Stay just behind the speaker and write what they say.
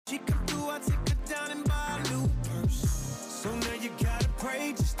She come through, I take her down and buy a new purse. So now you gotta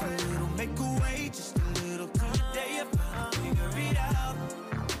pray just a little, make a way just a little. Today you finna figure it out.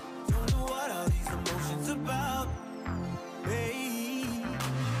 Don't know what all these emotions about, baby.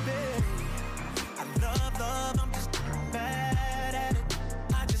 I love, I'm just bad at it.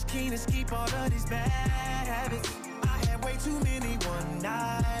 I just can't escape all of these bad habits. I had way too many one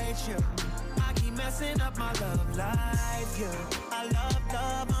nights, yeah. I keep messing up my love life, yeah. I love,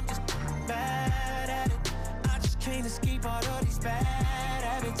 I'm just bad at it. I just can't escape all of these bad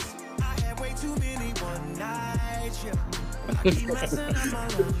habits. I had way too many one nights, yeah. I keep messing up my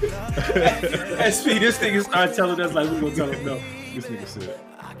love life, yeah. SP, this nigga started telling us like we gonna tell him no. This nigga said.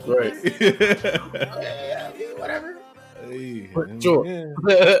 Right. Whatever. Hey, Sure.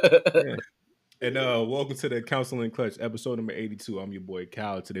 yeah. And welcome to the Counseling Clutch, episode number 82. I'm your boy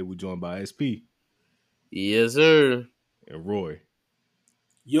Cal. Today we're joined by SP Yes, sir. and Roy.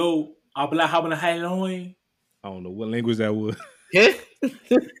 Yo, habla Halloween. I don't know what language that was. Yeah. He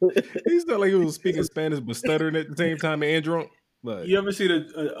sounded like he was speaking Spanish but stuttering at the same time and drunk. But You ever see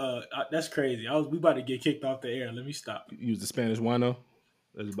the? That's crazy. We about to get kicked off the air. Let me stop. use the Spanish wino.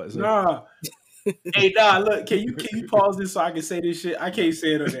 Nah. Hey, look. Can you pause this so I can say this shit? I can't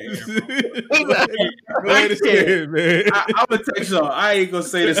say it on the air. Go ahead and say it, man. I'm gonna text y'all. I ain't gonna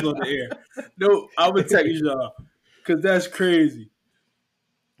say this on the air. No, I'm gonna text y'all because that's crazy.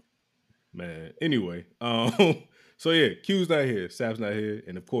 Man. Anyway, so yeah, Q's not here, Sap's not here,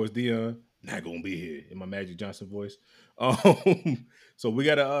 and of course Dion not gonna be here in my Magic Johnson voice. So we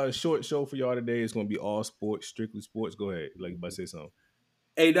got a short show for y'all today. It's gonna be all sports, strictly sports. Go ahead, like you about to say something.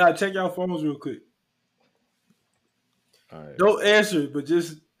 Hey, check y'all phones real quick. All right. Don't answer, but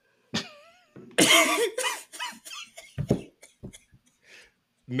just.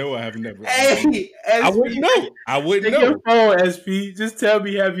 No, I have never. Hey, I wouldn't know. I wouldn't take know. your phone, SP. Just tell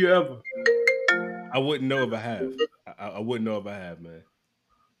me, have you ever? I wouldn't know if I have. I wouldn't know if I have, man.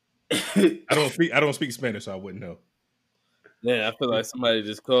 I don't speak Spanish, so I wouldn't know. Man, I feel like somebody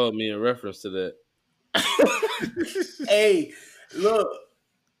just called me in reference to that. Hey, look.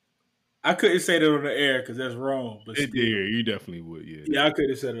 I couldn't say that on the air because that's wrong. But Yeah, you definitely would. Yeah, yeah, I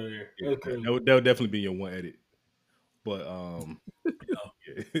couldn't say that on the air. yeah, that would definitely be your one edit. But I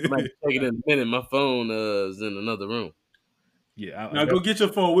might take it in a minute. My phone is in another room. Yeah. Now go get your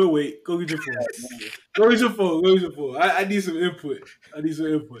phone. We'll wait. Go get your phone. Go get your phone. I need some input.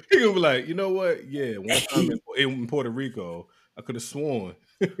 He gonna be like, you know what? Yeah, one time in Puerto Rico, I could have sworn.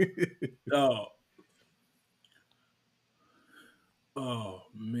 Oh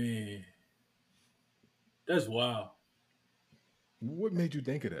man, that's wild. What made you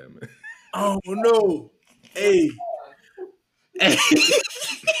think of that, man? Oh no, hey.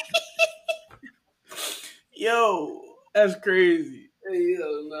 Yo, that's crazy. Hey,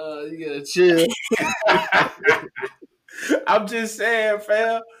 yo, nah, you gotta chill. I'm just saying,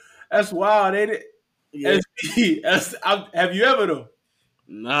 fam. That's wild, ain't it? Yeah. SP, have you ever though?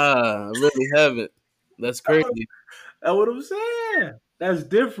 Nah, I really haven't. That's crazy. That's what I'm saying. That's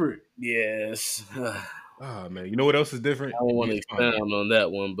different. Yes. Oh man, you know what else is different? I don't want to expound on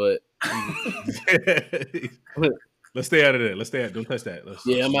that one, but let's stay out of that. Don't touch that.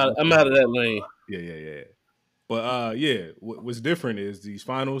 I'm out of that lane. Yeah. But what's different is these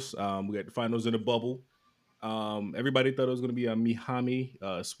finals. We got the finals in a bubble. Everybody thought it was going to be a Miami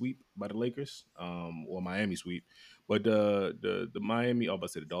sweep by the Lakers, or Miami sweep, but the Miami, I was about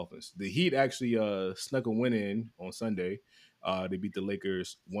to say the Dolphins. The Heat actually snuck a win in on Sunday. They beat the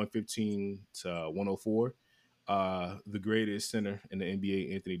Lakers 115 to 104. The greatest center in the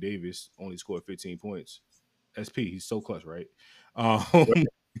NBA, Anthony Davis, only scored 15 points. SP, he's so clutch, right?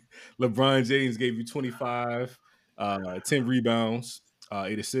 LeBron James gave you 25, 10 rebounds,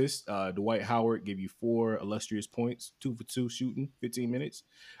 8 assists. Dwight Howard gave you 4 illustrious points, 2 for 2 shooting, 15 minutes.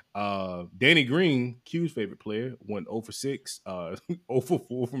 Danny Green, Q's favorite player, went 0 for 6, 0 for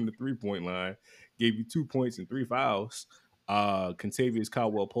 4 from the 3-point line, gave you 2 points and 3 fouls. Contavious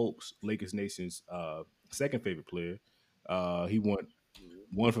Caldwell-Pope's, Lakers Nation's second favorite player, he went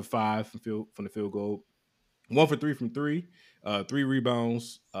 1 for 5 from the field goal, 1 for 3 from 3, 3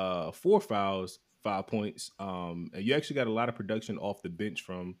 rebounds, 4 fouls, 5 points. And you actually got a lot of production off the bench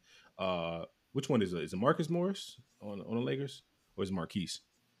from which one is it? Is it Marcus Morris on the Lakers, or is it Marquise?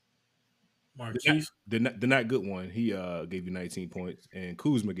 Marquise, the not good one. He gave you 19 points, and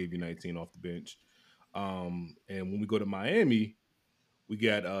Kuzma gave you 19 off the bench. And when we go to Miami, we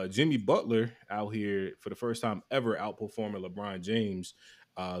got Jimmy Butler out here for the first time ever outperforming LeBron James,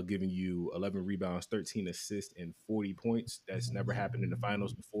 giving you 11 rebounds, 13 assists, and 40 points. That's never happened in the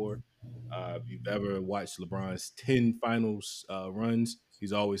finals before. If you've ever watched LeBron's 10 finals runs,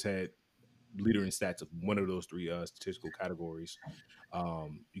 He's always had leader in stats of one of those three statistical categories.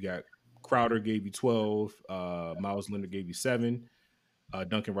 You got Crowder gave you 12, Miles Leonard gave you 7,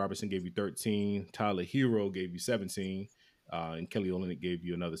 Duncan Robinson gave you 13, Tyler Hero gave you 17, and Kelly Olynyk gave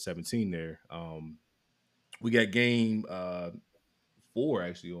you another 17 there. We got game 4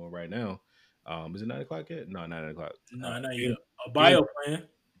 actually on right now. Is it 9 o'clock yet? No, not 9 o'clock. No, not yet. A bio plan.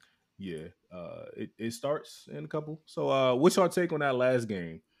 Yeah, it starts in a couple. So, what's your take on that last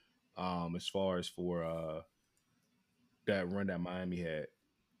game? As far as for that run that Miami had.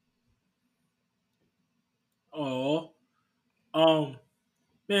 Oh,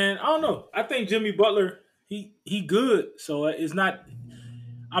 man, I don't know. I think Jimmy Butler, he good. So it's not.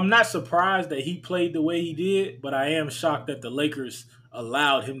 I'm not surprised that he played the way he did, but I am shocked that the Lakers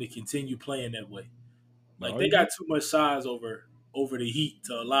allowed him to continue playing that way. Like they got too much size over the Heat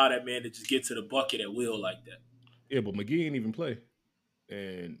to allow that man to just get to the bucket at will like that. Yeah, but McGee ain't even play,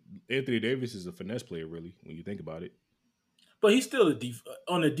 and Anthony Davis is a finesse player, really, when you think about it. But he's still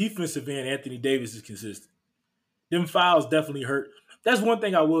on the defensive end. Anthony Davis is consistent. Them fouls definitely hurt. That's one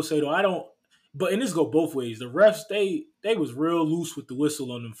thing I will say though. But and this go both ways. The refs they was real loose with the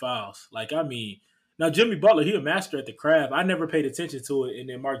whistle on them fouls. Like I mean, now Jimmy Butler he a master at the craft. I never paid attention to it, and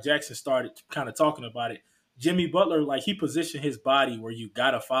then Mark Jackson started kind of talking about it. Jimmy Butler like he positioned his body where you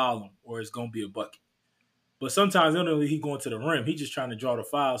gotta foul him or it's gonna be a bucket. But sometimes literally he going to the rim. He just trying to draw the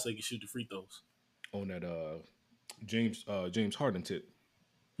foul so he can shoot the free throws. On that James Harden tip.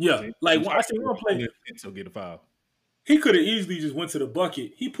 Yeah, like when I see one play, so get a foul. He could have easily just went to the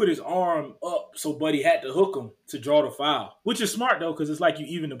bucket. He put his arm up so Buddy had to hook him to draw the foul, which is smart though because it's like you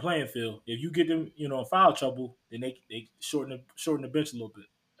even the playing field. If you get them, in foul trouble, then they shorten the bench a little bit.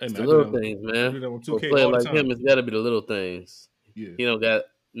 Hey, man, the little things, man. For a player like him, it's got to be the little things. Yeah, he don't got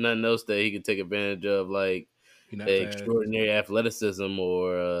nothing else that he can take advantage of, like extraordinary athleticism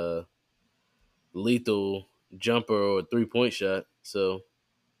or lethal jumper or 3-point shot. So,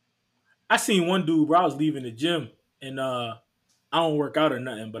 I seen one dude where I was leaving the gym. And I don't work out or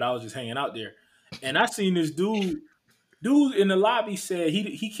nothing, but I was just hanging out there. And I seen this dude in the lobby said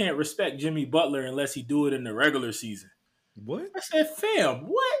he can't respect Jimmy Butler unless he do it in the regular season. What? I said, fam,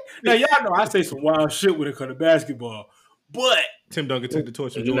 what? Now, y'all know I say some wild shit when it comes to basketball. But Tim Duncan took the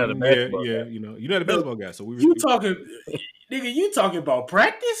torch from Jordan. Yeah, you're not a basketball guy. So you talking about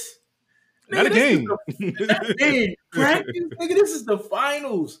practice? Not a game. Practice? Nigga, this is the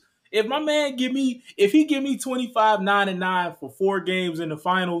finals. If my man give me 25, 9, and 9 for 4 games in the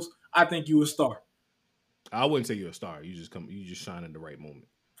finals, I think you a star. I wouldn't say you're a star. You just shine in the right moment.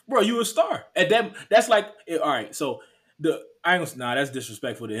 Bro, you a star. At that's like all right, so that's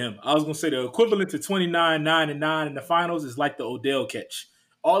disrespectful to him. I was gonna say the equivalent to 29, 9, and 9 in the finals is like the Odell catch.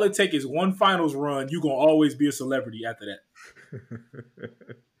 All it takes is one finals run, you're gonna always be a celebrity after that.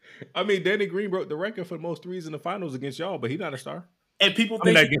 I mean, Danny Green broke the record for the most threes in the finals against y'all, but he's not a star. And people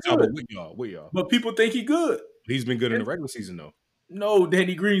think he's good. With y'all. But people think he's good. He's been good in the regular season, though. No,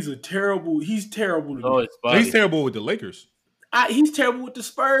 Danny Green's terrible. He's terrible. He's terrible with the Lakers. He's terrible with the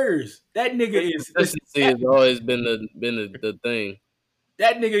Spurs. That nigga is. Consistency has always been the thing.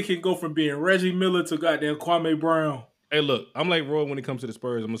 That nigga can go from being Reggie Miller to goddamn Kwame Brown. Hey, look, I'm like Roy when it comes to the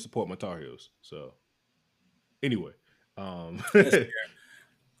Spurs. I'm gonna support my Tar Heels. So, anyway, but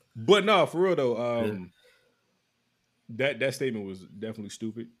no, for real though, that statement was definitely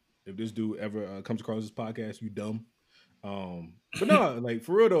stupid. If this dude ever comes across this podcast, you dumb. But no, like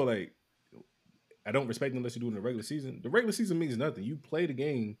for real though, like I don't respect him unless you do it in the regular season. The regular season means nothing. You play the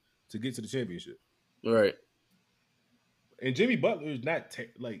game to get to the championship, right? And Jimmy Butler is not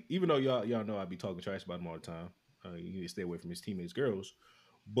like, even though y'all know I be talking trash about him all the time. You need to stay away from his teammates' girls,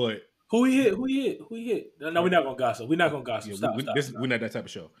 but who he hit? No, we're not gonna gossip. We're not gonna gossip. Yeah, we're not that type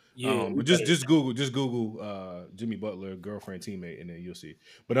of show. Yeah, but just Google Jimmy Butler girlfriend teammate, and then you'll see.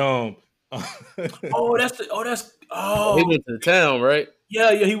 But he went to the town, right?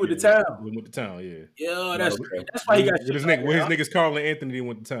 Yeah, he went to town. He went to town, yeah. Yeah, that's great. That's why he got his niggas Carl and Anthony they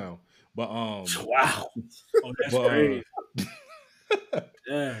went to town. But wow, that's crazy.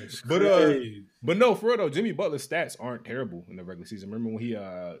 That's crazy. But no, for real though, Jimmy Butler's stats aren't terrible in the regular season. Remember when he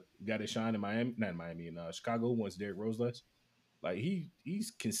got his shine in in Chicago once Derrick Rose left? Like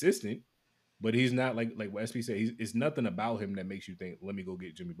he's consistent, but he's not like what SP said. It's nothing about him that makes you think, let me go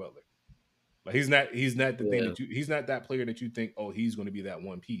get Jimmy Butler. Like he's not the thing that he's not that player that you think, oh, he's going to be that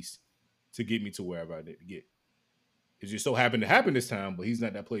one piece to get me to wherever I need to get. It just so happened to happen this time, but he's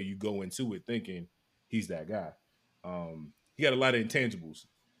not that player you go into it thinking he's that guy. He got a lot of intangibles.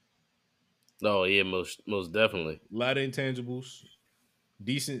 Oh yeah, most definitely. A lot of intangibles,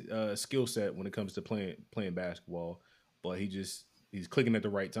 decent skill set when it comes to playing basketball, but he just He's clicking at the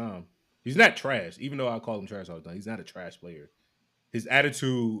right time. He's not trash, even though I call him trash all the time. He's not a trash player. His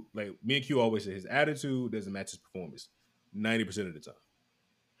attitude, like me and Q always say, his attitude doesn't match his performance 90% of the time.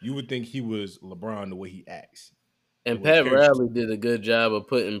 You would think he was LeBron the way he acts. And Pat Riley did a good job of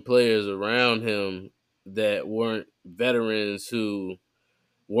putting players around him that weren't veterans who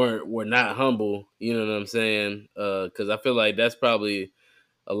were not humble. You know what I'm saying? Because I feel like that's probably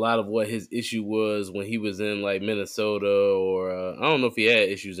a lot of what his issue was when he was in like Minnesota, or I don't know if he had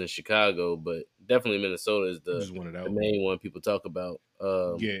issues in Chicago, but definitely Minnesota is the main one people talk about.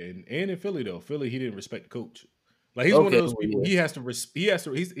 Yeah, and in Philly though, Philly he didn't respect the coach. Like he's one of those people. Yeah.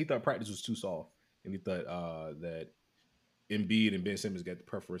 He thought practice was too soft, and he thought that Embiid and Ben Simmons got the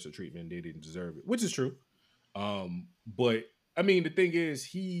preferential treatment. They didn't deserve it, which is true. But I mean, the thing is,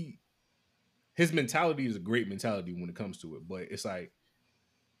 his mentality is a great mentality when it comes to it, but it's like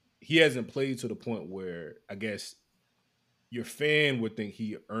he hasn't played to the point where I guess your fan would think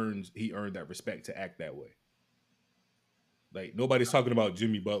he earned that respect to act that way. Like nobody's talking about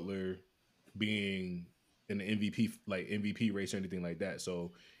Jimmy Butler being in the MVP race or anything like that.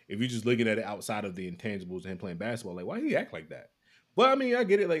 So if you're just looking at it outside of the intangibles of him playing basketball, like why did he act like that? But I mean, I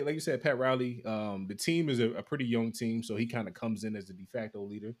get it. Like you said, Pat Riley. The team is a pretty young team, so he kind of comes in as the de facto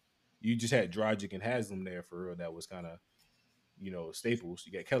leader. You just had Dragic and Haslam there for real. That was kind of, staples.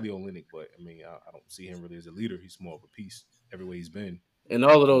 You got Kelly Olynyk, but I mean, I don't see him really as a leader. He's more of a piece everywhere he's been. And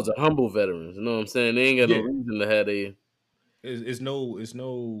all of those are humble veterans. You know what I'm saying? They ain't got no reason to have a. It's no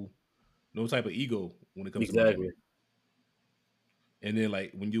type of ego when it comes to exactly. And then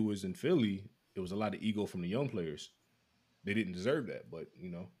like when you was in Philly, it was a lot of ego from the young players. They didn't deserve that, but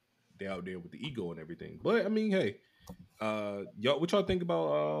they out there with the ego and everything. But I mean, hey, y'all, what y'all think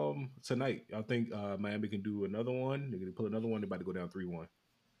about tonight? Y'all think Miami can do another one? They're gonna pull another one. They're about to go down 3-1.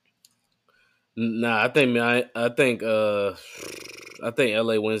 Nah, I think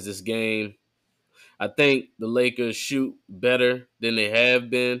LA wins this game. I think the Lakers shoot better than they have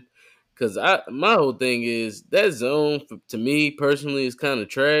been. Because my whole thing is that zone, to me personally, is kind of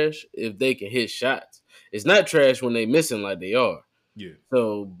trash if they can hit shots. It's not trash when they missing like they are. Yeah.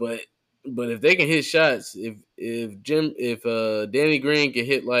 So, but if they can hit shots, if Danny Green can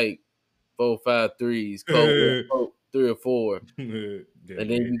hit like 4 or 5 threes, 3 or 4, and then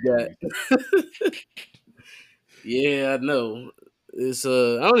you got, yeah, I know. It's I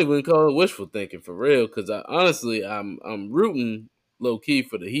don't even call it wishful thinking for real, because I'm rooting low key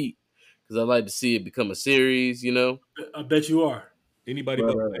for the Heat. Because I like to see it become a series, I bet you are. Anybody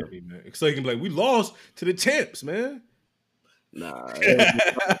but Miami, man. It's like we lost to the Temps, man. Nah. Hey, man,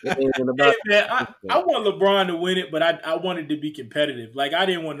 I want LeBron to win it, but I wanted to be competitive. Like I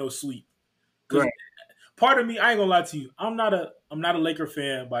didn't want no sweep. Because part of me, I ain't gonna lie to you, I'm not a Laker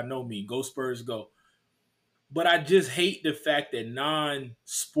fan by no means. Go Spurs, go. But I just hate the fact that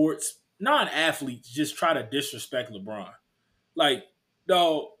non-athletes just try to disrespect LeBron. Like,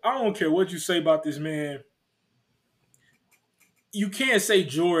 dog, I don't care what you say about this man. You can't say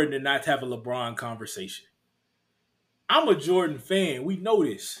Jordan and not have a LeBron conversation. I'm a Jordan fan. We know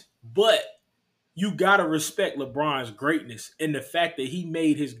this. But you got to respect LeBron's greatness and the fact that he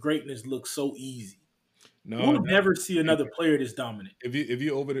made his greatness look so easy. We'll never see another player this dominant. If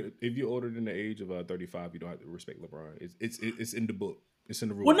you're older than the age of 35, you don't have to respect LeBron. It's in the book. It's in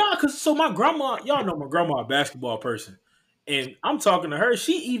the rule. Well, no, because my grandma, y'all know my grandma, a basketball person. And I'm talking to her.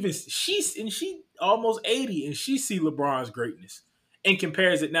 She almost 80, and she see LeBron's greatness and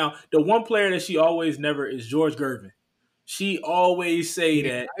compares it. Now, the one player that she always never is George Gervin. She always say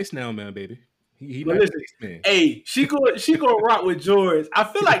that. Nice now, man, baby. He nice, man. Hey, she gonna rock with George. I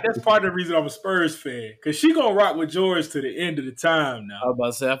feel like that's part of the reason I'm a Spurs fan, because she gonna rock with George to the end of the time. Now, I was about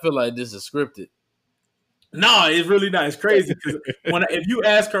to say, I feel like this is scripted. No, it's really not. It's crazy because if you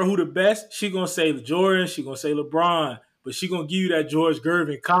ask her who the best, she gonna say Jordan. She gonna say LeBron. But she gonna give you that George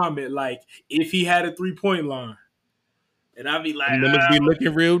Gervin comment, like if he had a 3-point line, and I'd be like, "Numbers be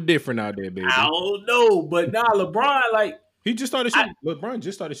looking real different out there, baby." I don't know, but nah, LeBron, like he just started shooting. LeBron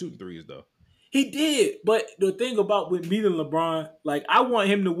just started shooting threes, though. He did, but the thing about with me and LeBron, like I want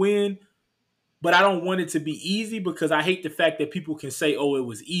him to win, but I don't want it to be easy because I hate the fact that people can say, "Oh, it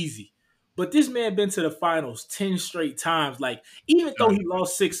was easy." But this man been to the finals 10 straight times. Like, even though he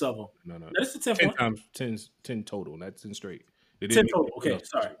lost 6 of them. No. That's the 10th one. 10 total. That's 10 straight. 10 total. Okay,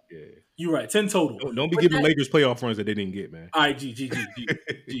 sorry. Yeah. You're right. 10 total. Don't be giving Lakers playoff runs that they didn't get, man. All right, G.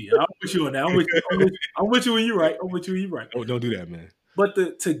 I'm with you on that. I'm with you when you're right. Oh, don't do that, man. But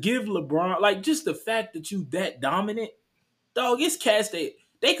to give LeBron, like, just the fact that you that dominant, dog, it's cats they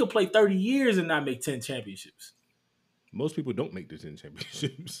could play 30 years and not make 10 championships. Most people don't make the 10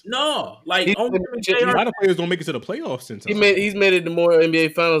 championships. No, like He- only he- A JR. lot of players don't make it to the playoffs since. He's made it to more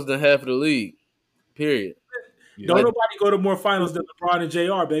NBA finals than half of the league. Period. Yeah. Don't nobody go to more finals than LeBron and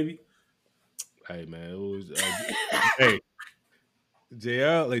JR, baby. Hey man, it was hey JR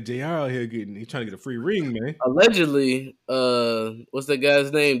out here he's trying to get a free ring, man. Allegedly, what's that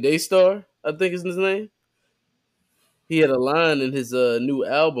guy's name? Daystar, I think is his name. He had a line in his new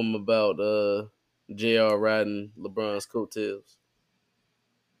album about JR riding LeBron's coattails.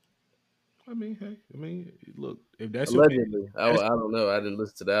 I mean, look, if that's Allegedly, your I don't know. I didn't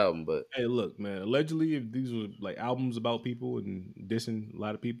listen to the album, but hey, look, man. Allegedly, if these were like albums about people and dissing a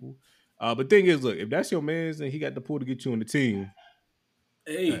lot of people, but thing is, look, if that's your man's, then he got the pull to get you on the team.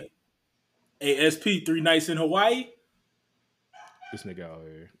 Hey, SP 3 nights in Hawaii. This nigga out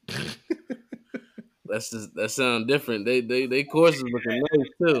here. that sounds different. They courses looking nice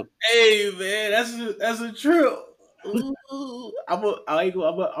too. Hey man, that's a trip. Ooh, I'm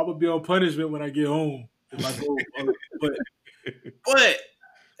gonna be on punishment when I get home if I go, but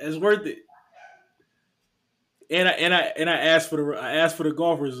it's worth it. And I asked for the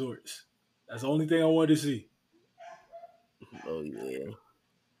golf resorts. That's the only thing I wanted to see. Oh yeah,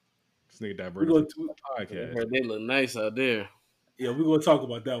 This nigga We diverted go from the I podcast. heard they look nice out there. Yeah, we're gonna talk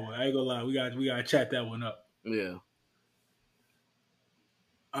about that one. I ain't gonna lie, we gotta chat that one up. Yeah.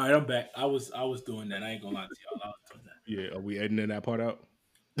 All right, I'm back. I was doing that. I ain't gonna lie to y'all. I was doing that. Yeah, are we editing that part out?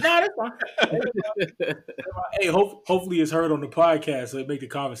 Nah, that's fine. Hey, hopefully it's heard on the podcast, so it make the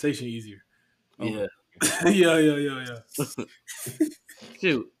conversation easier. Yeah. Yeah.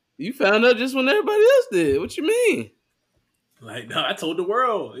 Shoot, you found out just when everybody else did. What you mean? Like, no, I told the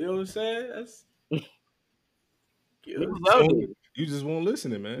world. You know what I'm saying? That's It was out there. You just won't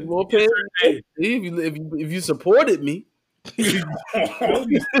listen, You man. won't pay Hey. if you supported me. 16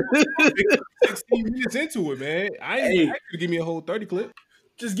 minutes into it, man. I ain't Hey. asked you to give me a whole 30 clip.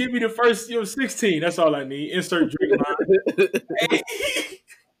 Just give me the first 16. That's all I need. Insert Drake line. Hey.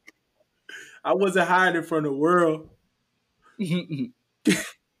 I wasn't hiding from the world.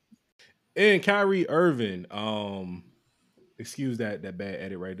 And Kyrie Irving, excuse that bad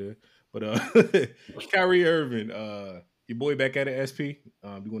edit right there. But Kyrie Irving, your boy back at it, SP.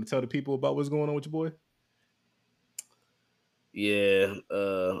 You want to tell the people about what's going on with your boy? Yeah,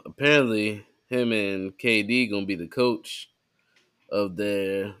 apparently him and KD gonna be the coach of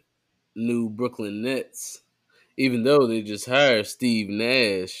their new Brooklyn Nets, even though they just hired Steve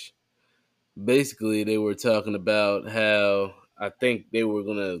Nash. Basically, they were talking about how I think they were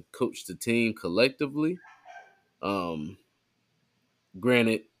gonna coach the team collectively. Granted,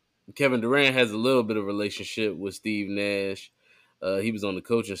 Kevin Durant has a little bit of relationship with Steve Nash. He was on the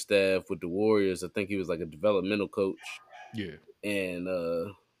coaching staff with the Warriors. I think he was like a developmental coach. Yeah. And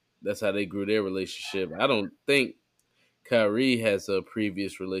that's how they grew their relationship. I don't think Kyrie has a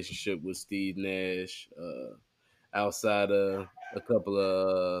previous relationship with Steve Nash outside of a couple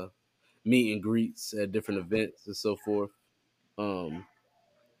of meet and greets at different events and so forth.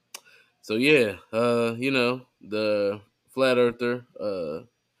 So yeah, the flat earther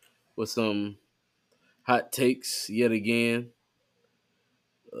with some hot takes yet again.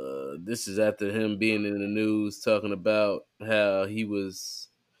 This is after him being in the news talking about how he was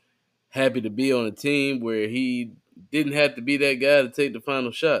happy to be on a team where he didn't have to be that guy to take the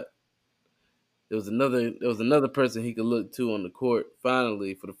final shot. There was another person he could look to on the court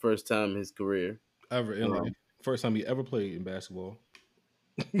finally for the first time in his career. Ever in life. First time he ever played in basketball.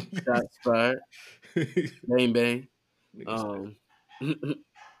 Shots fired. Bang bang.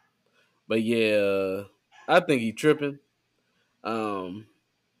 But yeah, I think he tripping.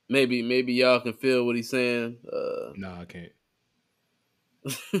 Maybe y'all can feel what he's saying. Nah, I can't.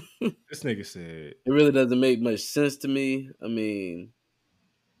 This nigga said It really doesn't make much sense to me. I mean,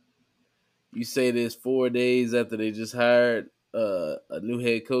 you say this 4 days after they just hired a new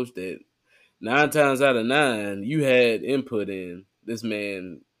head coach that 9 times out of 9 you had input in this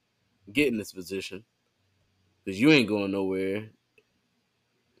man getting this position because you ain't going nowhere.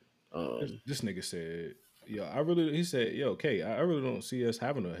 this nigga said, he said, Kay, I really don't see us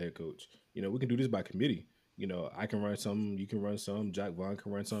having a head coach. We can do this by committee. I can run some, you can run some, Jack Vaughn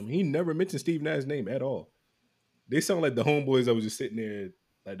can run some. He never mentioned Steve Nash's name at all. They sound like the homeboys that was just sitting there,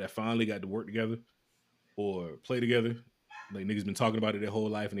 like that finally got to work together or play together. Like niggas been talking about it their whole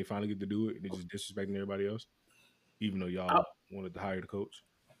life and they finally get to do it. And they just disrespecting everybody else, even though y'all wanted to hire the coach.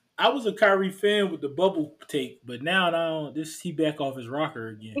 I was a Kyrie fan with the bubble take, but now he back off his rocker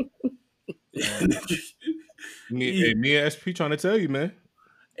again. Me and SP trying to tell you, man.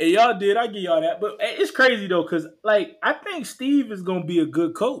 Hey, y'all did. I give y'all that. But it's crazy, though, because, I think Steve is going to be a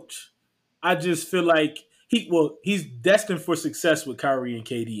good coach. I just feel like he's destined for success with Kyrie and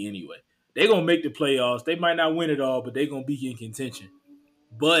KD anyway. They're gonna make the playoffs. They might not win it all, but they're gonna be in contention.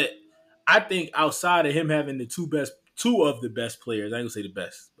 But I think outside of him having the two of the best players, I ain't gonna say the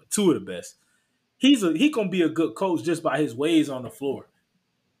best, but two of the best, he gonna be a good coach just by his ways on the floor.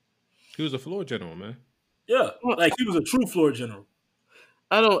 He was a floor general, man. Yeah, like he was a true floor general.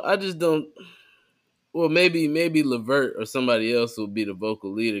 I just don't. Well, maybe Levert or somebody else will be the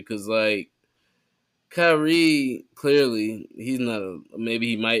vocal leader because like Kyrie clearly he's not a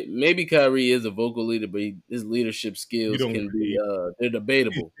maybe Kyrie is a vocal leader, but his leadership skills can be they're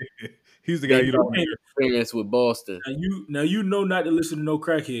debatable. He's the guy you don't experience with Boston. Now you know not to listen to no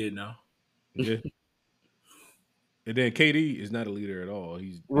crackhead now. Yeah. And then KD is not a leader at all.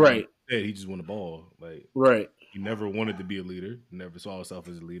 He's right. He just won the ball. Like right. He never wanted to be a leader. Never saw himself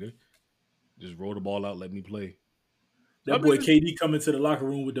as a leader. Just roll the ball out, let me play. That boy KD come into the locker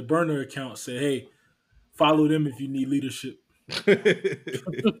room with the burner account, say, "Hey, follow them if you need leadership." Think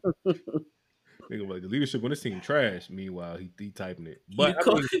like the leadership on this team trash. Meanwhile, he typing it. But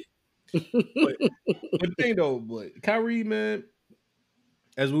the thing though, but Kyrie, man,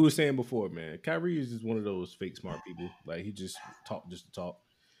 as we were saying before, man, Kyrie is just one of those fake smart people. Like he just talk just to talk.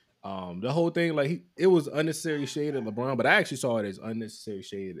 The whole thing, like it was unnecessary shade at LeBron, but I actually saw it as unnecessary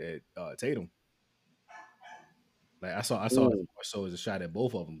shade at Tatum. Like I saw it more so as a shot at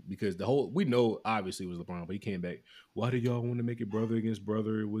both of them because we know obviously it was LeBron, but he came back. Why did y'all want to make it brother against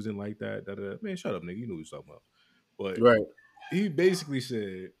brother? It wasn't like that. Man, shut up, nigga. You know what you're talking about. But he basically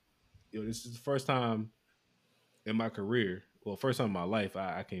said, this is the first time in my career, well, first time in my life,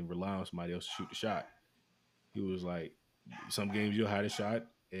 I can rely on somebody else to shoot the shot. He was like, some games you'll hide a shot,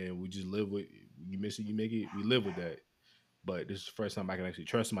 and we just live with you miss it, you make it. We live with that. But this is the first time I can actually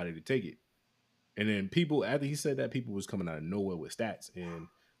trust somebody to take it. And then people, after he said that, people was coming out of nowhere with stats and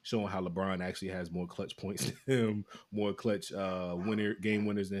showing how LeBron actually has more clutch points than him, more clutch game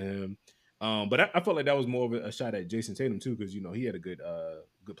winners than him. But I felt like that was more of a shot at Jason Tatum too, because he had a good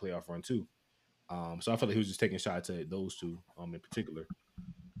playoff run too. So I felt like he was just taking shots at those two in particular.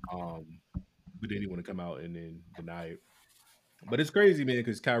 But then he want to come out and then deny it. But it's crazy, man,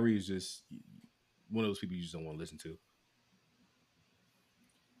 because Kyrie is just one of those people you just don't want to listen to.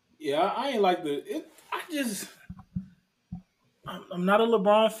 Yeah, I ain't like I'm not a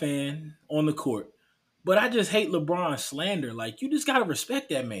LeBron fan on the court, but I just hate LeBron slander. Like, you just gotta respect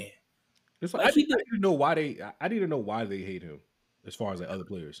that man. It's like, I didn't know why they hate him as far as like other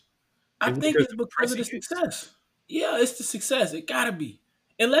players. I think it's because of the success. Yeah, it's the success. It gotta be.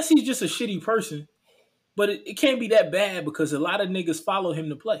 Unless he's just a shitty person. But it can't be that bad because a lot of niggas follow him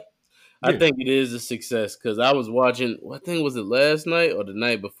to play. I think it is a success because I was watching, what thing was it, last night or the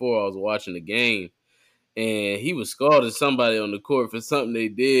night before I was watching the game, and he was scored at somebody on the court for something they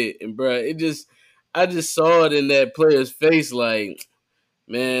did, and bro, I just saw it in that player's face, like,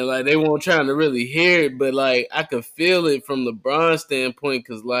 man, like they weren't trying to really hear it, but like I could feel it from LeBron's standpoint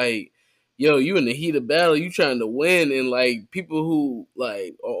because like, yo, you in the heat of battle, you trying to win, and like people who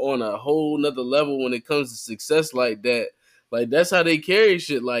like are on a whole nother level when it comes to success like that. Like, that's how they carry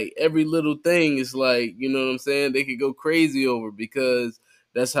shit. Like, every little thing is like, you know what I'm saying? They could go crazy over because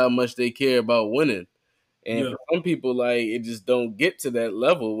that's how much they care about winning. And for some people, like, it just don't get to that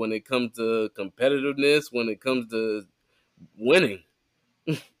level when it comes to competitiveness, when it comes to winning.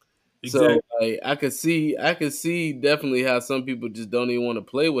 Exactly. So, like, I could see definitely how some people just don't even want to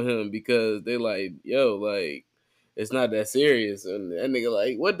play with him because they like, yo, like, it's not that serious. And that nigga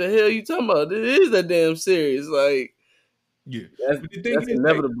like, what the hell you talking about? It is that damn serious. Like, yeah, that's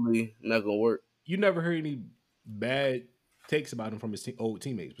inevitably not gonna work. You never heard any bad takes about him from his old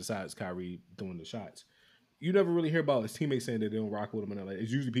teammates besides Kyrie doing the shots. You never really hear about his teammates saying that they don't rock with him, and like,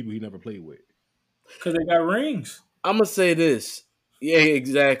 it's usually people he never played with because they got rings. I'm gonna say this, yeah,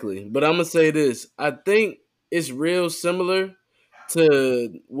 exactly. But I'm gonna say this: I think it's real similar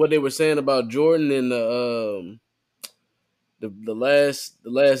to what they were saying about Jordan in the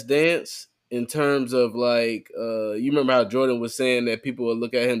last dance. In terms of like, you remember how Jordan was saying that people would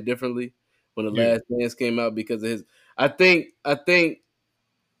look at him differently when the Last Dance came out because of his. I think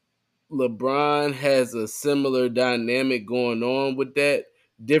LeBron has a similar dynamic going on with that.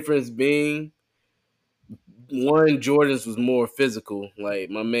 Difference being, one, Jordan's was more physical, like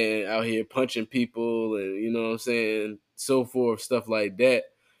my man out here punching people and you know what I'm saying, so forth, stuff like that.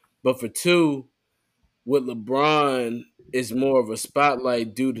 But for two, with LeBron, it's more of a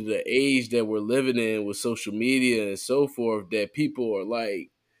spotlight due to the age that we're living in with social media and so forth, that people are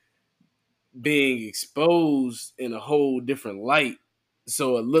like being exposed in a whole different light.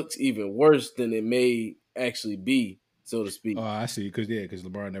 So it looks even worse than it may actually be, so to speak. Oh, I see. Because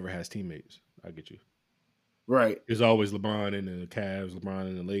LeBron never has teammates. I get you. Right. It's always LeBron and the Cavs, LeBron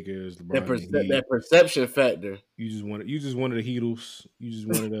and the Lakers, LeBron and the Heat. That perception factor. You just one of the Heatles. You just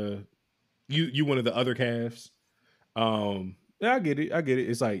one of the you one of the other Cavs. Yeah, I get it.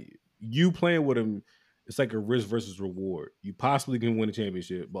 It's like you playing with him. It's like a risk versus reward. You possibly can win a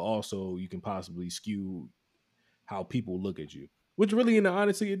championship, but also you can possibly skew how people look at you. Which really, in the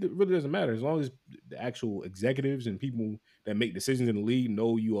honesty, it really doesn't matter as long as the actual executives and people that make decisions in the league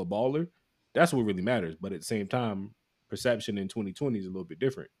know you a baller. That's what really matters. But at the same time, perception in 2020 is a little bit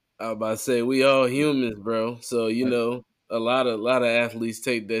different. I was about to say we all humans, bro. So a lot of athletes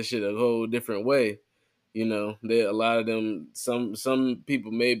take that shit a whole different way. A lot of them. Some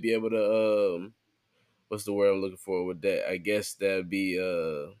people may be able to. What's the word I'm looking for with that? I guess that'd be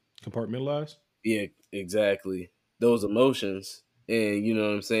compartmentalized. Yeah, exactly. Those emotions, and you know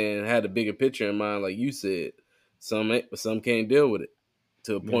what I'm saying, had a bigger picture in mind, like you said. Some can't deal with it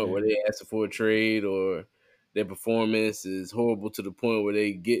to a point where they ask for a trade, or their performance is horrible to the point where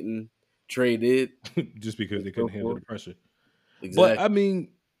they getting traded just because they couldn't handle the pressure. Exactly. But I mean,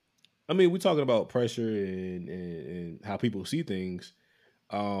 we're talking about pressure and how people see things.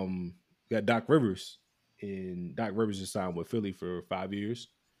 We got Doc Rivers, and Doc Rivers just signed with Philly for 5 years.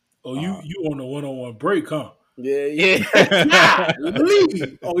 Oh, you on the one-on-one break, huh? Yeah. I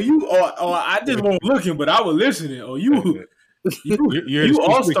just won't looking, but I was listening. Oh, you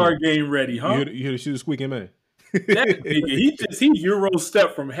all-star game ready, huh? You hear the shoe squeaking, man. That nigga, he Euro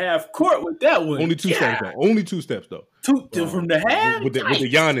step from half court with that one. Only two steps though. Only 2 steps though. From the half with the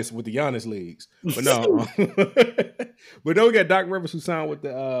Giannis legs. But no. But then we got Doc Rivers who signed with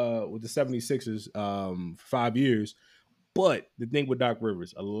the 76ers for 5 years. But the thing with Doc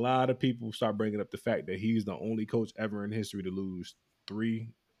Rivers, a lot of people start bringing up the fact that he's the only coach ever in history to lose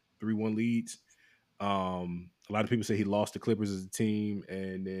 3-1 leads. A lot of people say he lost the Clippers as a team,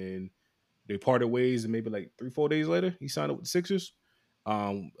 and then they parted ways, and maybe like 3-4 days later, he signed up with the Sixers.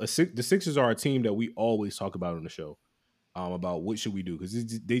 The Sixers are a team that we always talk about on the show about what should we do,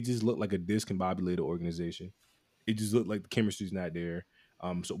 because they just look like a discombobulated organization. It just looked like the chemistry's not there.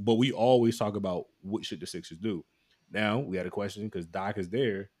 But we always talk about what should the Sixers do. Now we had a question because Doc is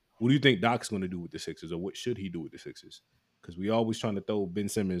there. What do you think Doc's going to do with the Sixers, or what should he do with the Sixers? Because we always trying to throw Ben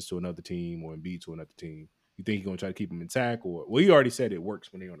Simmons to another team or Embiid to another team. You think he's going to try to keep them intact, or he already said it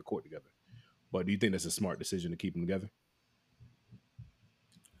works when they're on the court together. But do you think that's a smart decision to keep them together?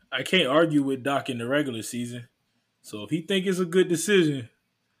 I can't argue with Doc in the regular season. So if he think it's a good decision,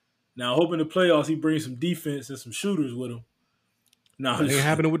 now I hope in the playoffs he brings some defense and some shooters with him. Now it ain't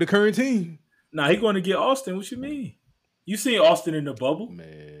happening with the current team. Now he going to get Austin. What you mean? You seen Austin in the bubble?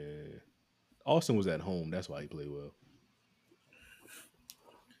 Man, Austin was at home. That's why he played well.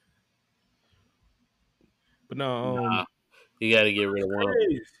 But no, you got to get rid of one.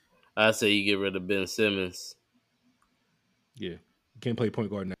 I say you get rid of Ben Simmons. Yeah, you can't play point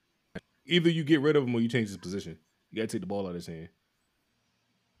guard now. Either you get rid of him or you change his position. You got to take the ball out of his hand.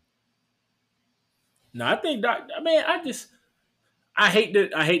 No, I think Doc. I mean, I hate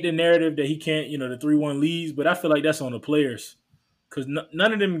the narrative that he can't, the 3-1 leads, but I feel like that's on the players, because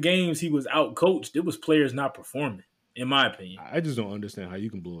none of them games he was out coached. It was players not performing, in my opinion. I just don't understand how you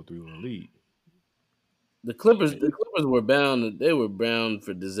can blow a 3-1 lead. The Clippers were bound. They were bound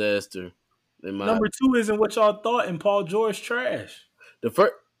for disaster. Number 2 isn't what y'all thought, and Paul George trash. The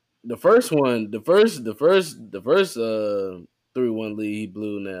first 3-1 lead he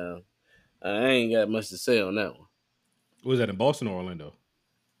blew. Now I ain't got much to say on that one. Was that in Boston or Orlando?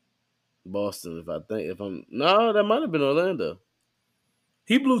 Boston, that might have been Orlando.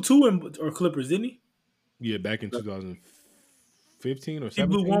 He blew 2 or Clippers, didn't he? Yeah, back in 2015 or 17. He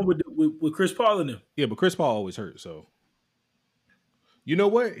blew 1 with Chris Paul in him. Yeah, but Chris Paul always hurt. So, you know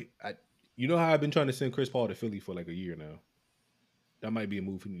what? You know how I've been trying to send Chris Paul to Philly for like a year now. That might be a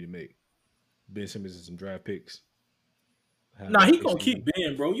move we need to make. Ben Simmons and some draft picks. Nah, he gonna keep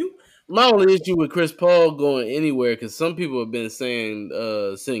Ben, bro. My only issue with Chris Paul going anywhere, because some people have been saying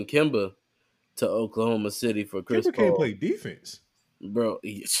send Kemba to Oklahoma City for Chris Paul. Kemba can't play defense, bro.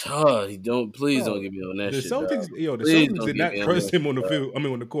 Don't get me on that shit. The Celtics did not trust him on the field.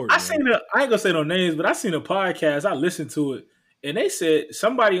 On the court. I ain't gonna say no names, but I seen a podcast. I listened to it, and they said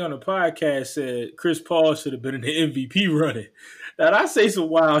somebody on the podcast said Chris Paul should have been in the MVP running. Now I say some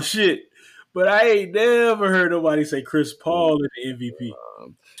wild shit. But I ain't never heard nobody say Chris Paul in the MVP.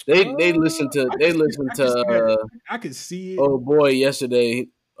 They listened to I could see it. Oh boy, yesterday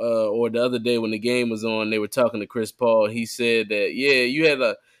or the other day when the game was on, they were talking to Chris Paul. He said that you had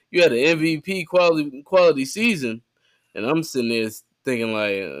an MVP quality season, and I'm sitting there thinking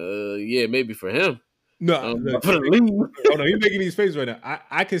like, maybe for him. No, for the league. Oh no, he's making these faces right now.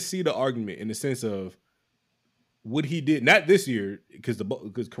 I can see the argument in the sense of what he did, not this year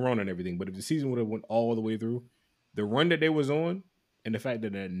because Corona and everything, but if the season would have went all the way through, the run that they was on, and the fact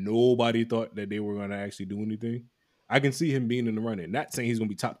that nobody thought that they were going to actually do anything, I can see him being in the running. Not saying he's going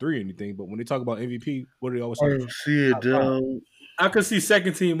to be top 3 or anything, but when they talk about MVP, what do they always say? I don't see it, dude. I could see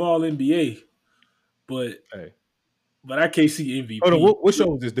second team All NBA, but I can't see MVP. Hold on, what show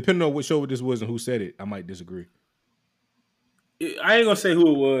was this? Depending on what show this was and who said it, I might disagree. I ain't gonna say who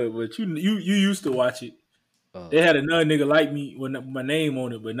it was, but you used to watch it. They had another nigga like me with my name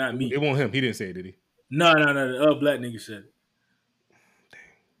on it, but not me. It wasn't him. He didn't say it, did he? No. The other black nigga said it.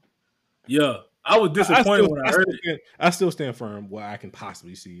 Yeah, I was disappointed when I heard it. I still stand firm where I can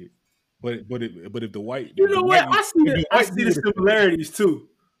possibly see it, but if the white, you know what, I see the similarities too.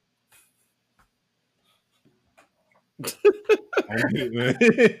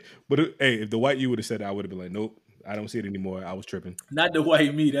 But hey, if the white you would have said it, I would have been like, nope, I don't see it anymore. I was tripping. Not the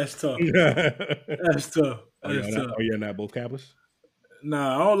white me. That's tough. That's tough. Are you not both Kappas?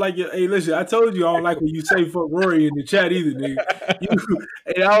 Nah, I don't like it. Hey, listen, I told you I don't like when you say fuck Rory in the chat either, nigga.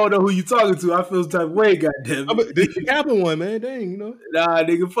 Hey, I don't know who you talking to. I feel some type of way, goddamn. The Kappa one, man. Dang, you know. Nah,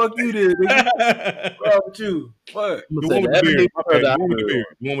 nigga, fuck you then, nigga. What's wrong with you? What? The one with the beard.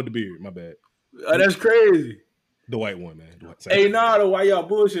 The one with the beard. My bad. That's crazy. The white one, man. Hey, nah, the white y'all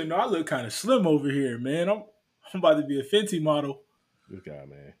bullshit. No, I look kind of slim over here, man. I'm about to be a Fenty model. This guy,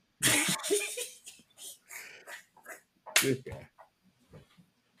 man. This guy.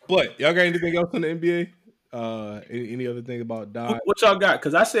 But y'all got anything else on the NBA? Any other thing about Doc? What y'all got?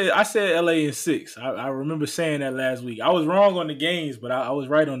 Because I said LA in 6. I remember saying that last week. I was wrong on the games, but I was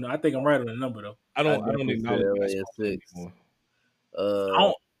right on. I think I'm right on the number though. I don't acknowledge LA in 6.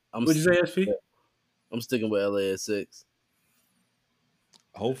 What'd you say, SP? I'm sticking with LA at 6.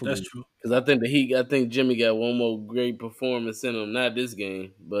 Hopefully, that's true. Because I think Jimmy got one more great performance in him. Not this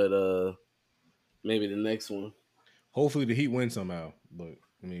game, but maybe the next one. Hopefully, the Heat win somehow. But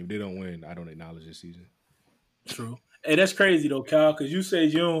I mean, if they don't win, I don't acknowledge this season. True. Hey, that's crazy though, Kyle. Because you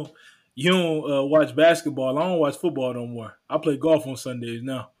said you don't watch basketball. I don't watch football no more. I play golf on Sundays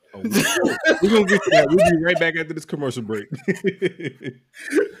now. Oh, we're gonna get to that. We'll be right back after this commercial break.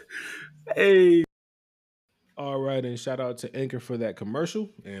 Hey. All right, and shout out to Anchor for that commercial.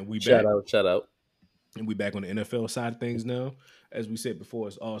 And we shout back. out. And we back on the NFL side of things now. As we said before,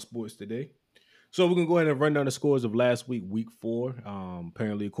 it's all sports today. So we're gonna go ahead and run down the scores of last week, week 4.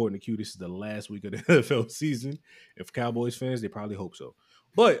 Apparently, according to Q, this is the last week of the NFL season. If Cowboys fans, they probably hope so.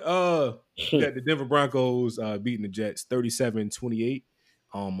 But we got the Denver Broncos beating the Jets 37-28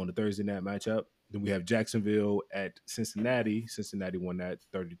 on the Thursday night matchup. Then we have Jacksonville at Cincinnati. Cincinnati won that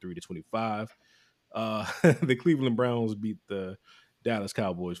 33-25. The Cleveland Browns beat the Dallas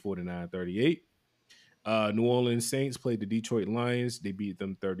Cowboys 49-38. New Orleans Saints played the Detroit Lions. They beat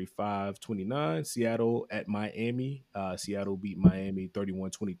them 35-29. Seattle at Miami. Seattle beat Miami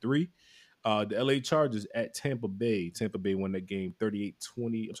 31-23. The LA Chargers at Tampa Bay. Tampa Bay won that game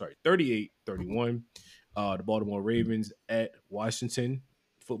 38-31. The Baltimore Ravens at Washington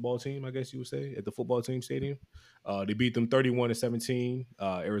football team, I guess you would say, at the football team stadium. They beat them 31-17.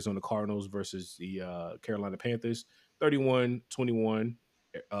 Arizona Cardinals versus the Carolina Panthers 31-21.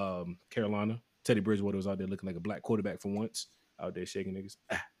 Carolina. Teddy Bridgewater was out there looking like a black quarterback for once, out there shaking niggas.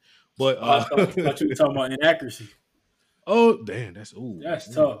 But I thought you were talking about inaccuracy. Oh, damn, that's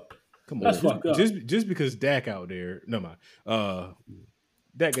tough. Come on, fucked up. Just because Dak out there, no mind.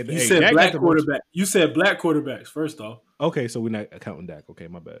 Dak. You said Dak black quarterback. You said black quarterbacks first off. Okay, so we're not counting Dak. Okay,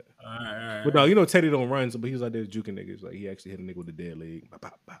 my bad. All right. But no, you know Teddy don't run, but he was out there juking niggas. Like he actually hit a nigga with a dead leg.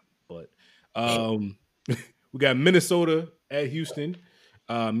 But we got Minnesota at Houston.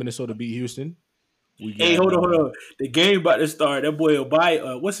 Minnesota beat Houston. Hey, hold on. The game about to start. That boy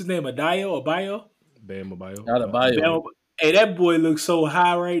Abayo, what's his name? Abayo? Bam Abayo. Not Abayo. Hey, that boy looks so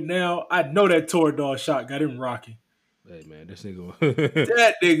high right now. I know that Toradol shot got him rocking. Hey man, this nigga.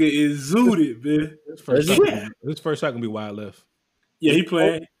 That nigga is zooted, man. This first shot gonna be wide left. Yeah, he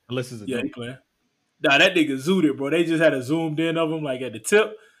playing. Unless it's he playing. Nah, that nigga zooted, bro. They just had a zoomed in of him like at the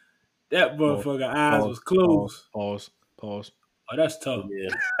tip. That motherfucker eyes was closed. Pause. Oh, that's tough. Yeah.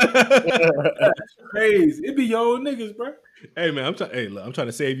 That's crazy. It be your old niggas, bro. Hey man, I'm trying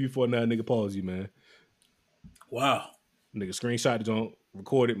to save you for another nigga pause you, man. Wow. Nigga screenshot it, don't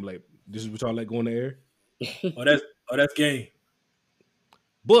record it, like this is what y'all let go in the air. That's game.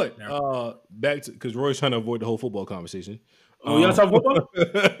 But back to because Roy's trying to avoid the whole football conversation. Oh, y'all talking football?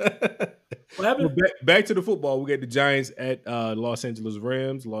 What happened? Back to the football. We got the Giants at Los Angeles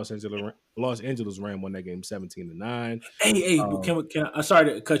Rams. Los Angeles Rams won that game 17-9. Hey, can I? I'm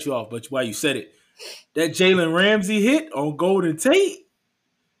sorry to cut you off, but while you said it, that Jalen Ramsey hit on Golden Tate.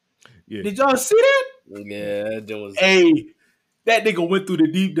 Yeah. Did y'all see that? Yeah, that joint was. Hey, that nigga went through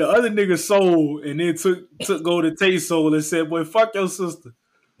the other nigga's soul and then took Golden Tate's soul and said, "Boy, fuck your sister."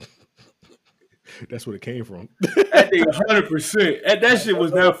 That's where it came from. That nigga 100%. That shit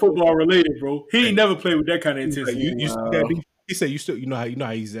was not football related, bro. He ain't never played with that kind of He's like, intensity. you still got beef. He said, you know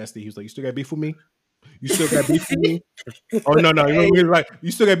how he's zesty. He was like, you still got beef with me? You still got beef with me? Oh no, he was like,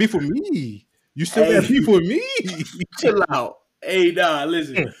 you still got beef with me? You still got beef with me? Chill out. Hey, nah,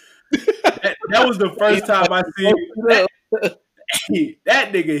 listen. that was the first time I seen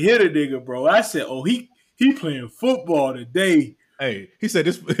that nigga hit a nigga, bro. I said, oh, he playing football today. Hey, he said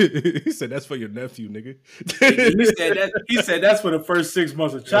this. He said that's for your nephew, nigga. He said that's for the first 6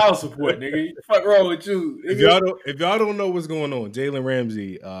 months of child support, nigga. Fuck wrong with you? Nigga? If y'all don't know what's going on, Jalen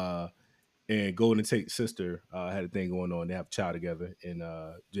Ramsey and Golden Tate's sister had a thing going on. They have a child together, and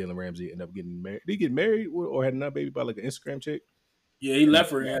Jalen Ramsey ended up getting married. Did he get married or had another baby by like an Instagram chick? Yeah, he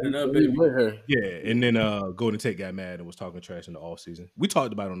left her and had another baby with her. Yeah, and then Golden Tate got mad and was talking trash in the off season. We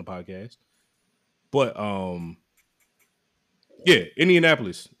talked about it on the podcast, but yeah,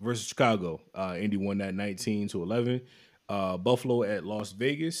 Indianapolis versus Chicago. Indy won that 19-11. Buffalo at Las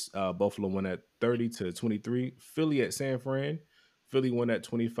Vegas. Buffalo won at 30-23. Philly at San Fran. Philly won at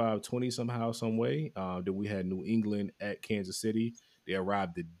 25-20 somehow, some way. Then we had New England at Kansas City. They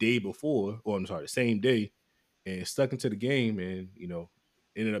arrived the day before, or I'm sorry, the same day, and stuck into the game, and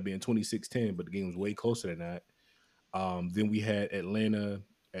ended up being 26-10, but the game was way closer than that. Then we had Atlanta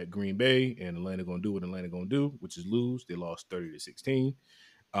at Green Bay, and Atlanta gonna do what Atlanta gonna do, which is lose. They lost 30-16.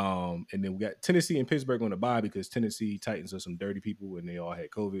 And then we got Tennessee and Pittsburgh on the bye because Tennessee Titans are some dirty people and they all had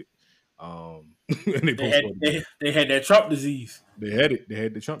COVID. And they had that Trump disease. They had it. They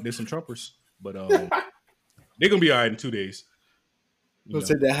had the Trump. There's some Trumpers, but they're gonna be all right in 2 days. Let's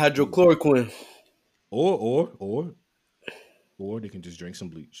say that hydrochloroquine, or they can just drink some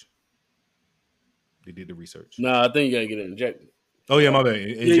bleach. They did the research. Nah, I think you gotta get it injected. Oh yeah, my bad.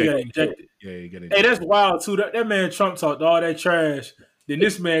 You got injected. Yeah, you got injected. Hey, that's wild too. That man Trump talked all that trash. Then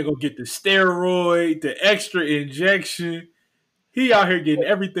this man gonna get the steroid, the extra injection. He out here getting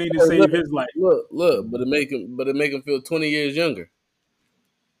everything to save his life. Look, but it make him feel 20 years younger.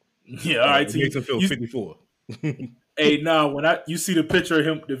 Yeah, all right. It makes him feel 54. Hey, nah, when you see the picture of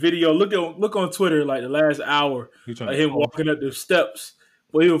him, the video, look on Twitter like the last hour of him walking up the steps.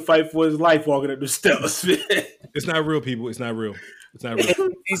 Well, he'll fight for his life walking up the steps. It's not real, people. It's not real. It's not real.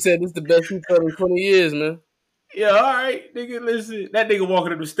 He said it's the best he felt in 20 years, man. Yeah, all right, nigga. Listen, that nigga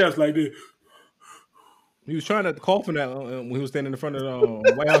walking up the steps like this. He was trying to cough in that when he was standing in front of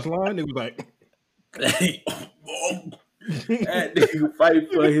the White House line. He was like, that nigga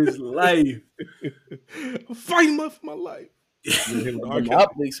fight for his life. I'm fighting for my life.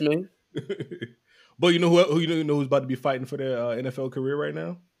 Optics, man. But you know who who's about to be fighting for their NFL career right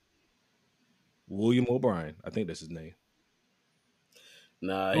now? William O'Brien. I think that's his name.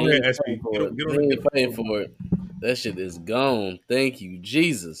 Nah, he ain't fighting for it. That shit is gone. Thank you,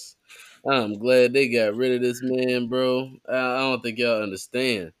 Jesus. I'm glad they got rid of this man, bro. I don't think y'all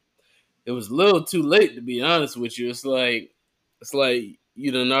understand. It was a little too late, to be honest with you. It's like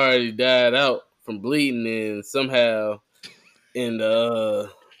you done already died out from bleeding, and somehow in the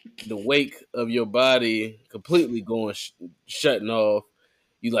wake of your body completely going shutting off,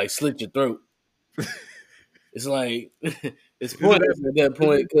 you like slit your throat. It's like it's pointless at that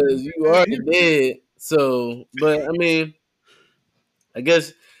point because you already dead. So, but I mean, I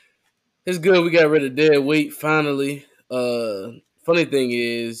guess it's good we got rid of dead weight finally. Funny thing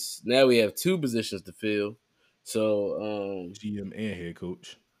is now we have 2 positions to fill. So GM and head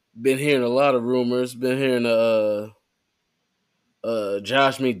coach. Been hearing a lot of rumors. Been hearing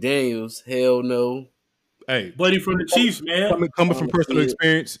Josh McDaniels. Hell no. Hey, buddy from the Chiefs, man. Coming from personal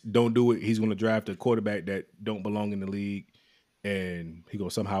experience, don't do it. He's going to draft a quarterback that don't belong in the league, and he going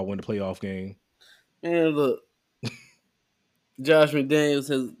to somehow win the playoff game. Man, look, Josh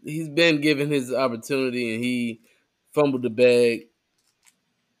McDaniels he's been given his opportunity, and he fumbled the bag.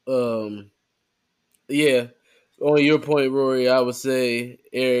 Yeah. On your point, Rory, I would say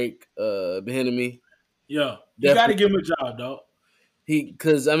Eric Bieniemy. Yeah, you got to give him a job, dog.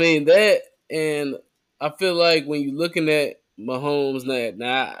 Because I mean that, and I feel like when you're looking at Mahomes,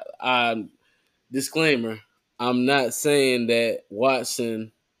 now, disclaimer, I'm not saying that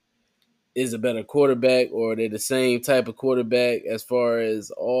Watson is a better quarterback or they're the same type of quarterback as far as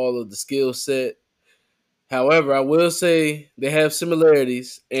all of the skill set. However, I will say they have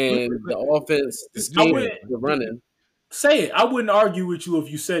similarities, and the offense, the scheme, the running. Say it. I wouldn't argue with you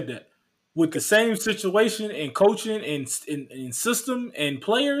if you said that. With the same situation and coaching and system and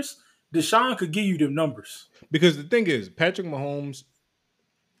players, Deshaun could give you them numbers. Because the thing is, Patrick Mahomes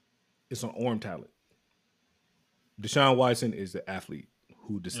is an arm talent. Deshaun Watson is the athlete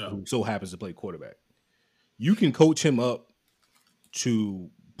who Yeah. who so happens to play quarterback. You can coach him up to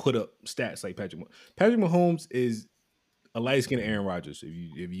put up stats like Patrick. Patrick Mahomes is a light skinned Aaron Rodgers.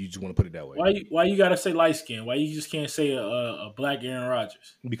 If you just want to put it that way. Why you gotta say light skin? Why you just can't say a black Aaron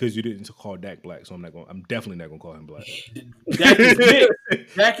Rodgers? Because you didn't call Dak black, so I'm definitely not gonna call him black. Dak is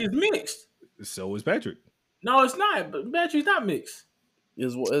mixed. Dak is mixed. So is Patrick. No, it's not. But Patrick's not mixed.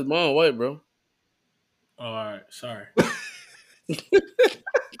 His mom white, bro. Oh, all right, sorry. This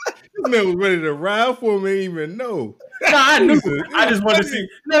man was ready to ride for me, even know. No, I knew. I just wanted to see.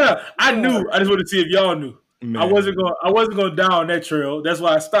 No, I knew. I just wanted to see if y'all knew. Man. I wasn't going down that trail. That's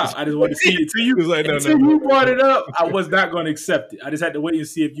why I stopped. I just wanted to see it. Until you brought it up, I was not going to accept it. I just had to wait and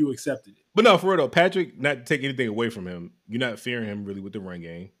see if you accepted it. But no, for real though, Patrick, not to take anything away from him, you're not fearing him really with the run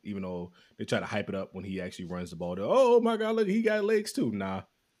game, even though they try to hype it up when he actually runs the ball. Oh my God, look, he got legs too. Nah,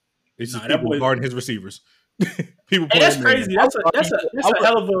 it's just people guarding his receivers. People. Hey, that's crazy. That's a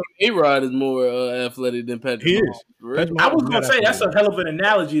hell of a. A-Rod is more athletic than Patrick. He is. I was gonna say that's a hell of an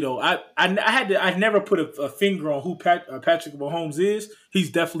analogy though. I never put a finger on who Patrick Mahomes is. He's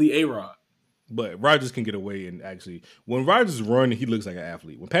definitely A-Rod. But Rodgers can get away and actually, when Rodgers runs, he looks like an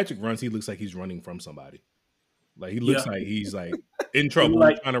athlete. When Patrick runs, he looks like he's running from somebody. Like he looks like he's like in trouble,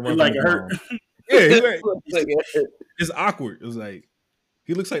 trying to run. Like it hurt. Yeah, it's awkward. It was like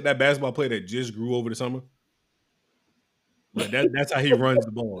he looks like that basketball player that just grew over the summer. Like that's how he runs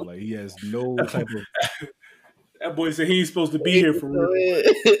the ball. Like he has no type of. That boy said he ain't supposed to be here for real.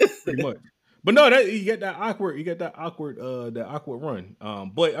 Pretty much. But no, you get that awkward run.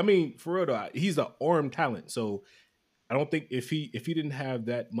 But I mean, for real though, he's an arm talent. So I don't think if he didn't have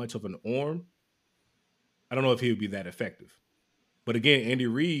that much of an arm, I don't know if he would be that effective. But again, Andy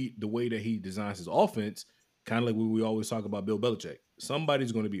Reid, the way that he designs his offense, kind of like what we always talk about Bill Belichick,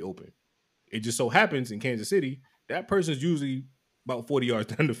 somebody's going to be open. It just so happens in Kansas City, that person's usually about 40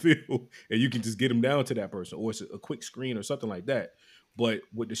 yards down the field, and you can just get him down to that person, or it's a quick screen or something like that. But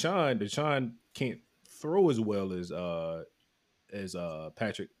with Deshaun can't throw as well as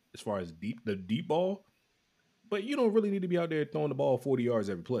Patrick as far as the deep ball. But you don't really need to be out there throwing the ball 40 yards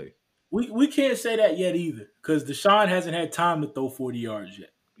every play. We can't say that yet either, because Deshaun hasn't had time to throw 40 yards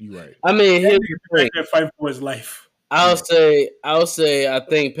yet. You're right. I mean, here's the thing. Fighting for his life. I'll say I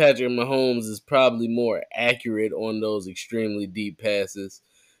think Patrick Mahomes is probably more accurate on those extremely deep passes.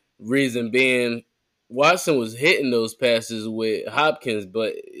 Reason being, Watson was hitting those passes with Hopkins,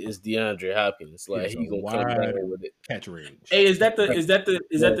 but it's DeAndre Hopkins. Like he's gonna come back with it. Catch range. Hey, is that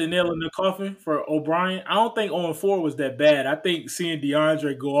the nail in the coffin for O'Brien? I don't think 0-4 was that bad. I think seeing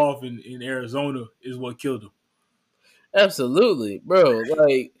DeAndre go off in Arizona is what killed him. Absolutely, bro.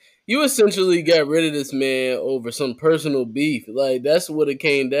 Like you essentially got rid of this man over some personal beef. Like that's what it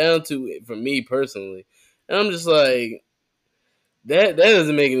came down to for me personally. And I'm just like, that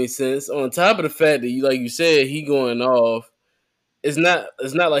doesn't make any sense. On top of the fact that you said, he going off. It's not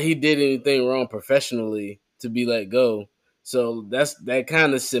like he did anything wrong professionally to be let go. So that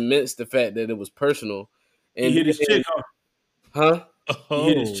kind of cements the fact that it was personal. And he hit his chick, huh? Oh, he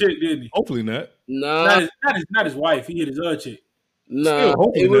hit his chick, didn't he? Hopefully not. Nah, not his wife. He hit his other chick. Nah,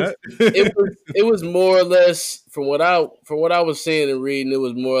 it was more or less from what I was seeing and reading. It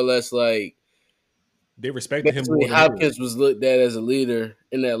was more or less like they respected him. Hopkins was looked at as a leader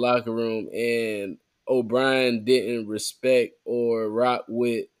in that locker room, and O'Brien didn't respect or rock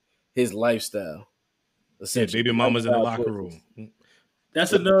with his lifestyle. Yeah, baby mamas in the locker room.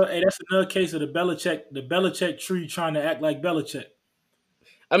 That's another case of the Belichick tree trying to act like Belichick.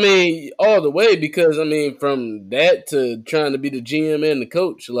 I mean, all the way, because I mean, from that to trying to be the GM and the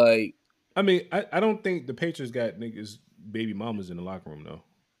coach, like. I mean, I don't think the Patriots got niggas baby mamas in the locker room though.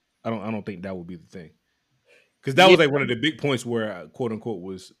 I don't think that would be the thing. Because that was like one of the big points where, quote unquote,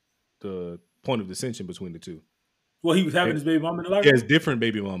 was the point of dissension between the two. Well, he was having his baby mama in the locker room? He has different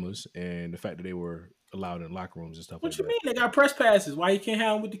baby mamas, and the fact that they were allowed in locker rooms and stuff what you mean? They got press passes. Why you can't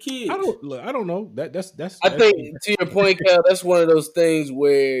have them with the kids? I don't know. That's I think, to your point, Cal, that's one of those things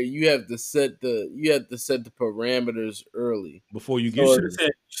where you have to set the parameters early. Before you get should have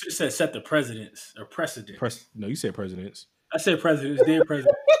said set the precedents or precedent. No, you said presidents. I said presidents, dead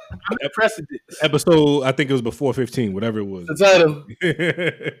president. I'm at precedents. Episode, I think it was before 15, whatever it was. The title.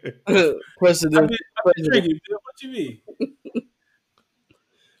 Precedent. What you mean?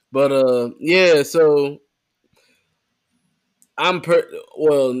 But yeah, so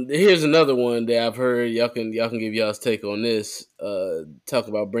here's another one that I've heard. Y'all can give y'all's take on this. Talk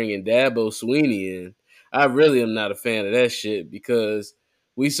about bringing Dabo Swinney in. I really am not a fan of that shit because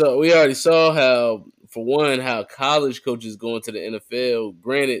we already saw how college coaches going to the NFL.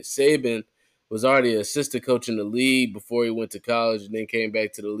 Granted, Saban was already an assistant coach in the league before he went to college and then came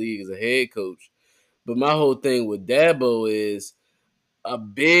back to the league as a head coach. But my whole thing with Dabo is a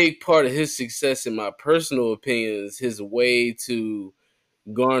big part of his success, in my personal opinion, is his way to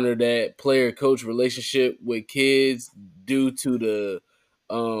garner that player-coach relationship with kids due to the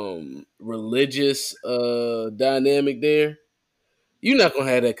religious dynamic there. You're not going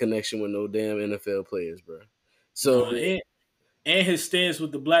to have that connection with no damn NFL players, bro. So and his stance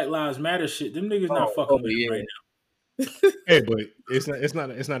with the Black Lives Matter shit, them niggas not fucking with him right now. Hey, but it's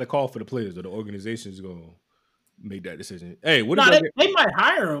not a call for the players or the organization's gonna make that decision. Hey, what they might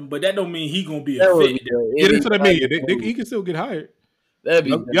hire him, but that don't mean he gonna be a fit. Yeah, that's what I mean. He can still get hired.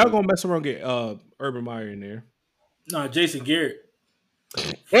 Y'all gonna mess around and get Urban Meyer in there. No, Jason Garrett.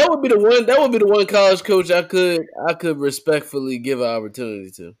 That would be the one. That would be the one college coach I could respectfully give an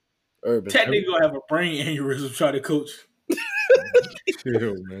opportunity to. Urban. That nigga gonna have a brain aneurysm trying to coach.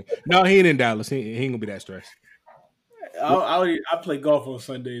 Chill, man. No, he ain't in Dallas. He ain't gonna be that stressed. I play golf on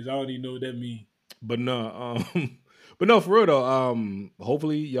Sundays. I don't even know what that means. But no, for real though.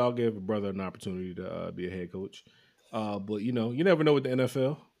 Hopefully y'all give a brother an opportunity to be a head coach. But you know, you never know with the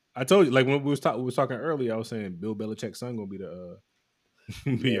NFL. I told you, like when we was talking earlier, I was saying Bill Belichick's son gonna be the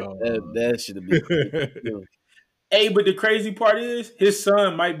that should be. Hey, but the crazy part is his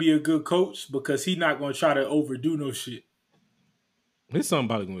son might be a good coach because he's not gonna try to overdo no shit. His son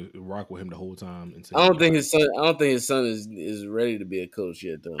probably gonna rock with him the whole time. I don't think his son is ready to be a coach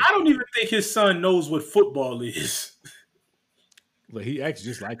yet, though. I don't even think his son knows what football is. Like he acts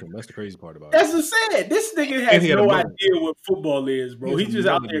just like him. That's the crazy part about it. That's what I'm saying. This nigga has no idea what football is, bro. He's just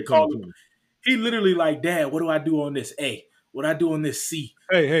out there calling. He literally like, Dad, what do I do on this A? What do I do on this C?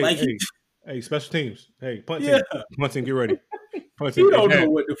 Hey, special teams. Hey, punt team. Punt team, get ready. Punt team. You don't know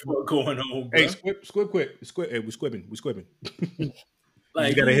what the fuck going on, bro. Hey, squib. Hey, we squibbing.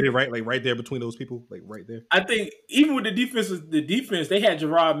 Like you gotta hit it right, like right there between those people, like right there. I think even with the defense, they had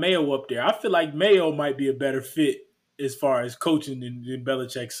Gerard Mayo up there. I feel like Mayo might be a better fit as far as coaching than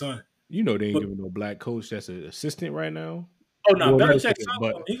Belichick's son. You know they ain't giving no black coach that's an assistant right now. Oh no, Belichick's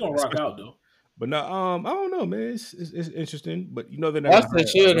son, he's gonna rock out though. But no, I don't know, man. It's interesting, but you know they're not. Watson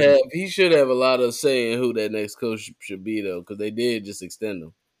should have a lot of say in who that next coach should be though, because they did just extend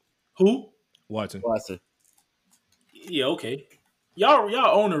him. Who? Watson. Yeah, okay.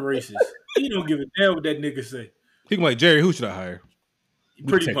 Y'all own the racist. He don't give a damn what that nigga say. He like, Jerry, who should I hire?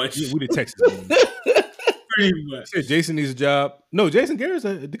 Pretty much. We the Texas. Pretty much. Said Jason needs a job. No, Jason Garrett's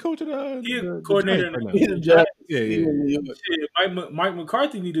the coach of the coordinator. He needs a job. Yeah. Mike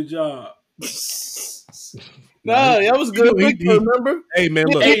McCarthy need a job. Nah, that was good. Remember? Hey man,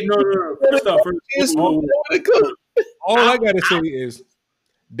 look. Hey, no. First off, all I gotta say is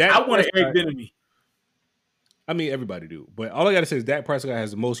that I want Eric Bieniemy. I mean, everybody do, but all I gotta say is Dak Prescott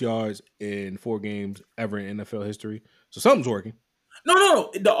has the most yards in 4 games ever in NFL history. So something's working.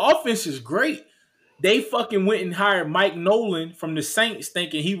 No. The offense is great. They fucking went and hired Mike Nolan from the Saints,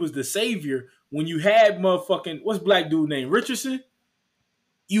 thinking he was the savior. When you had motherfucking what's black dude named Richardson,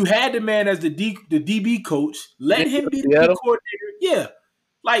 you had the man as the DB coach. Let him be the D coordinator. Yeah,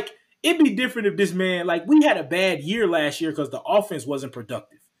 like it'd be different if this man, like we had a bad year last year because the offense wasn't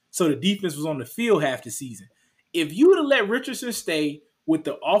productive, so the defense was on the field half the season. If you would have let Richardson stay with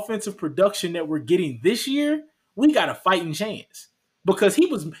the offensive production that we're getting this year, we got a fighting chance. Because he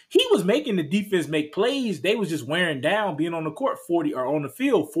was making the defense make plays. They was just wearing down, being on the court 40 or on the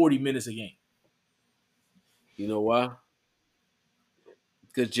field 40 minutes a game. You know why?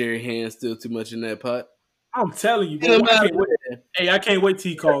 Because Jerry Hand's still too much in that pot. I'm telling you, bro, I can't wait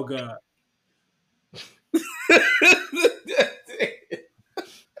till he call God.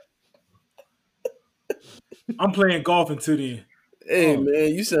 I'm playing golf until then. Hey,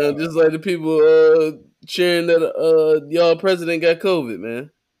 man, you sound just like the people cheering that y'all president got COVID, man.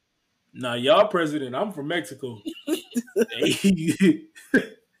 Nah, y'all president, I'm from Mexico.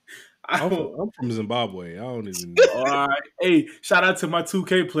 I'm from Zimbabwe. I don't even know. All right. Hey, shout out to my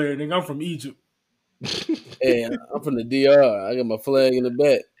 2K player, nigga. I'm from Egypt. Hey, I'm from the DR. I got my flag in the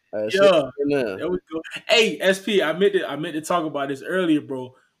back. Yeah. There we go. Hey, SP, I meant to talk about this earlier,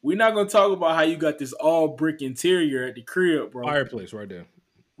 bro. We're not gonna talk about how you got this all brick interior at the crib, bro. Fireplace right there.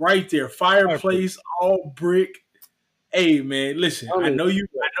 Right there. Fireplace, all brick. Hey man, listen, I know you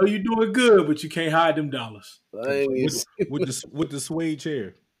doing good, but you can't hide them dollars. With the suede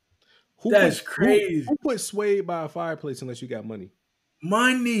chair. That's crazy. Who put suede by a fireplace unless you got money?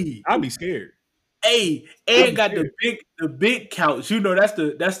 Money. I'd be scared. Hey, and got the big couch. You know that's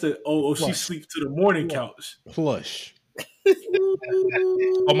the she sleeps to the morning couch. Plush.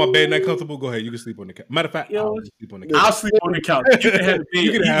 Oh, my bed not comfortable. Go ahead. You can sleep on the couch. Matter of fact, Yo, I'll sleep on the couch. I'll sleep on the couch. You can have the bed.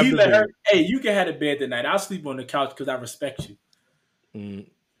 You can have the let bed. her. Hey, you can have the bed tonight. I'll sleep on the couch because I respect you.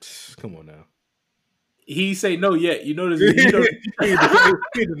 Come on now. He say no yet. You notice?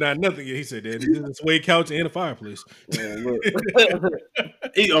 He denied nothing yet. He said that this is a suede couch and a fireplace. Oh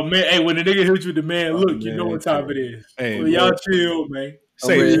man, hey, when the nigga hit you with the man, look, you man, know what time it is. Hey, well, y'all chill, man.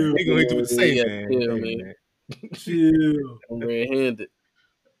 Say, Chill. he gonna hit you with the same, man. Chill, Hey, man. man. Chill. I'm red-handed.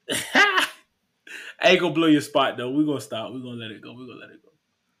 I ain't gonna blow your spot though. We're gonna stop. We're gonna let it go.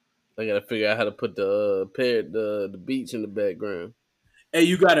 I gotta figure out how to put the beach in the background. Hey,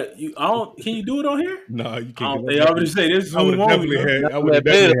 you gotta. I don't. Can you do it on here? No, you I can't. don't. I already say this. I would Zoom have only.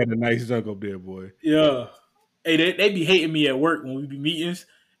 definitely had a nice junk up there, boy. Yeah. Hey, they be hating me at work when we be meetings.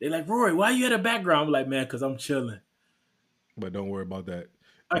 They like, Roy, why you at the background? I'm like, man, because I'm chilling. But don't worry about that.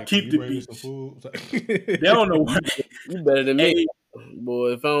 I Man, keep can the you bring me beach. some food? They don't know what. You better than me,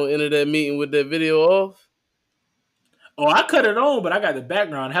 boy. If I don't enter that meeting with that video off, Oh, I cut it on, but I got the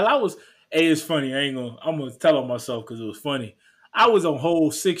background. Hell, I was. Hey, it's funny. I'm gonna tell on myself because it was funny. I was on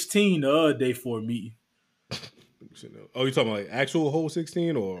hole 16 the other day for a meeting. Oh, you talking about like actual hole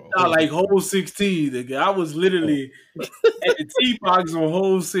 16 or? Nah, like hole 16. Nigga. I was literally at the tee box on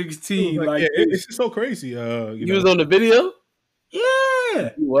hole 16. Like, it's just so crazy. you was on the video.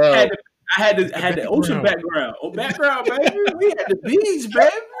 Yeah. Wow. I had the ocean background. Oh, background, baby. We had the beach,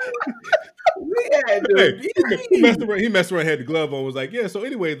 baby. We had the beach. He messed around, had the glove on, was like, yeah, so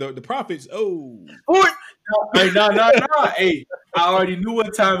anyway, the profits, No. Hey, I already knew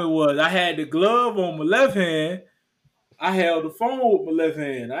what time it was. I had the glove on my left hand. I held the phone with my left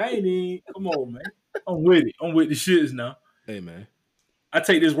hand. I ain't even, come on, man. I'm with it. I'm with the shits now. Hey, man. I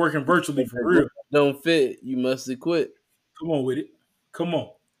take this working virtually for real. Don't fit, you must have quit. Come on with it. Come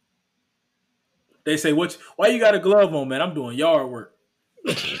on. They say, why you got a glove on, man? I'm doing yard work.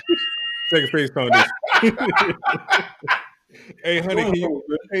 Take a face on this. Hey, honey,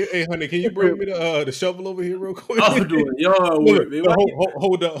 can you bring me the shovel over here real quick? I'm doing yard work, man.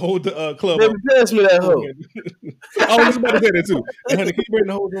 Hold the club. Never pass me that hoe. I was about to say that too. Hey, honey, can you bring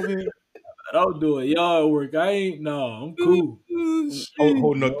the hose over here? I'm doing yard work. I'm cool.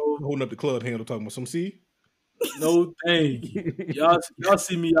 Holding up the club handle, talking about some see. No thank you. Y'all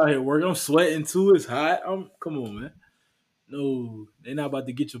see me out here working. I'm sweating too. It's hot. Come on, man. No, they're not about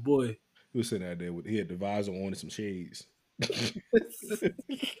to get your boy. He was sitting out there he had the visor on and some shades.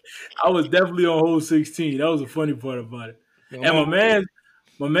 I was definitely on hole 16. That was the funny part about it. No, and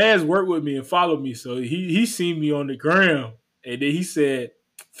my man's worked with me and followed me, so he seen me on the ground, and then he said,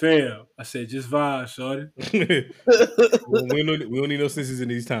 "Fam," I said, "Just vibe, shorty." we don't need no snitches in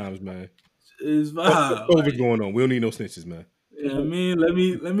these times, man. It's vibe. What's going on? We don't need no snitches, man. You know what I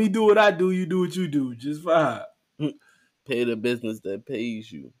mean? Let me do what I do. You do what you do. Just vibe. Pay the business that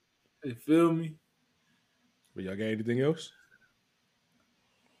pays you. You feel me? But y'all got anything else?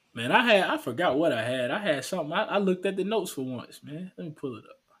 Man, I forgot what I had. I had something. I looked at the notes for once, man. Let me pull it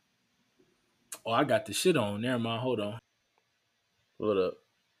up. Oh, I got the shit on. Never mind. Hold on. What up?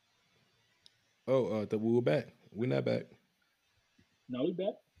 Oh, we were back. We're not back. No, we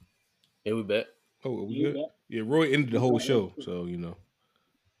back. Yeah, we back. Oh, are we good? Back? Yeah, Roy ended the whole show, so you know.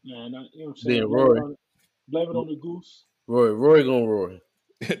 Yeah, you know what I'm saying? Roy. Blame it on the goose. Roy gonna Roy.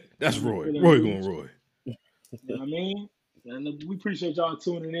 That's Roy. Roy gonna Roy. You know what I mean? And we appreciate y'all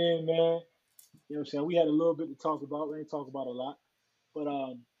tuning in, man. You know what I'm saying? We had a little bit to talk about. We ain't talk about a lot. But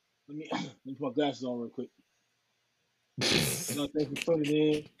let me put my glasses on real quick. Thanks for tuning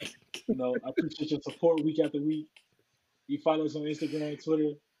in. You know, I appreciate your support week after week. You follow us on Instagram,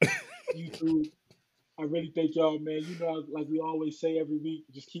 Twitter, YouTube. I really thank y'all, man. You know, like we always say every week,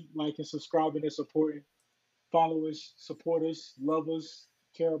 just keep liking, subscribing, and supporting. Follow us, support us, love us,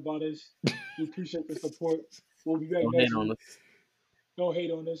 care about us. We appreciate the support. We'll be back next week. Don't hate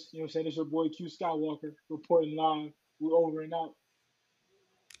on us. You know what I'm saying? It's your boy Q Skywalker reporting live. We're over and out.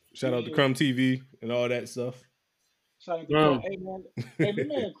 Shout out to Crumb TV and all that stuff. Shout out to Crumb. Hey, man. Hey,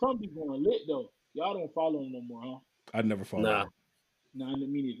 man, Crumb be going lit, though. Y'all don't follow him no more, huh? I'd never follow him. Nah, me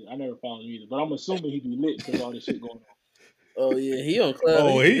neither. I never followed him either. But I'm assuming he be lit because all this shit going on. Oh, yeah. He on cloud.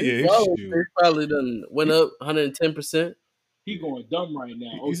 Oh, he probably done went up 110%. He going dumb right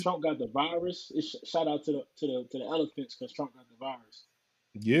now. Oh, Trump got the virus. Shout out to the elephants because Trump got the virus.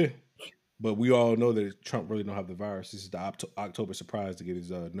 Yeah, but we all know that Trump really don't have the virus. This is the October surprise to get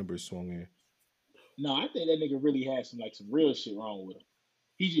his numbers swung in. No, I think that nigga really had some real shit wrong with him.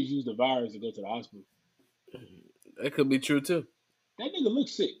 He just used the virus to go to the hospital. That could be true too. That nigga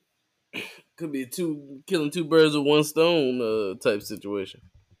looks sick. Could be killing two birds with one stone type situation.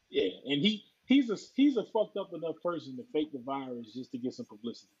 Yeah, and he he's a fucked up enough person to fake the virus just to get some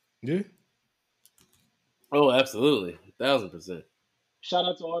publicity. Yeah. Oh, absolutely, 1,000%. Shout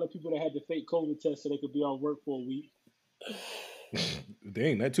out to all the people that had to fake COVID test so they could be off work for a week.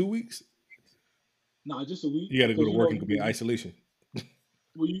 Dang, that 2 weeks? Nah, just a week. You got to go to Because work and be in isolation.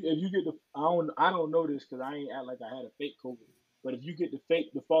 well, if you get the I don't know this because I ain't act like I had a fake COVID. But if you get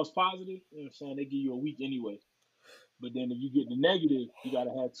the false positive, you know what I'm saying, they give you a week anyway. But then if you get the negative, you got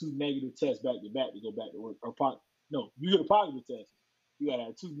to have 2 negative tests back to back to go back to work. No, you get a positive test, you got to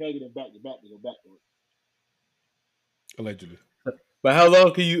have 2 negative back to back to go back to work. Allegedly. But how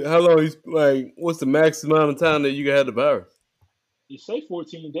long can you? How long is like? What's the max amount of time that you can have the virus? They say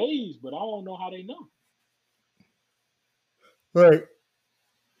 14 days, but I don't know how they know. Right.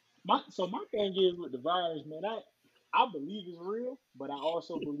 My thing is with the virus, man. I believe it's real, but I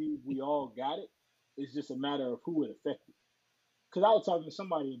also believe we all got it. It's just a matter of who it affected. Because I was talking to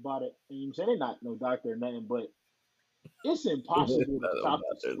somebody about it, and you saying they're not no doctor or nothing, but it's impossible to stop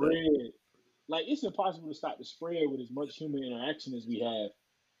the spread. Like it's impossible to stop the spread with as much human interaction as we have.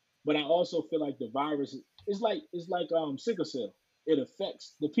 But I also feel like the virus is like sickle cell. It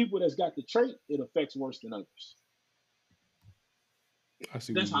affects the people that's got the trait. It affects worse than others. I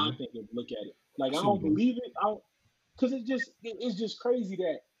see. That's how I think of look at it. Like I see don't believe it. Because it's just crazy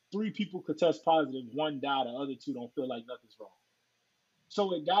that 3 people could test positive, 1 die, the other 2 don't feel like nothing's wrong.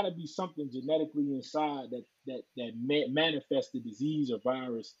 So it got to be something genetically inside that manifests the disease or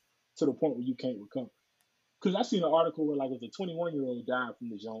virus to the point where you can't recover. Because I seen an article where like if a 21-year-old died from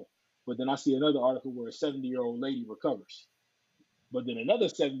the joint, but then I see another article where a 70-year-old lady recovers. But then another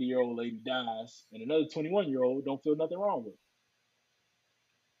 70-year-old lady dies, and another 21-year-old don't feel nothing wrong with it.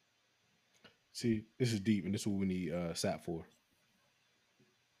 See, this is deep, and this is what we need SAP for.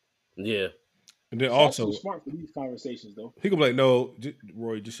 Yeah. And then That's also, so smart for these conversations, though. he could be like, "No,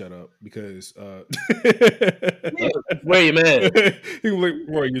 Roy, just shut up," because Where you mad? he could be like,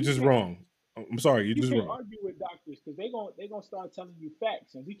 "Roy, you're just wrong. I'm sorry, you're You just can't wrong." argue with doctors because they gonna start telling you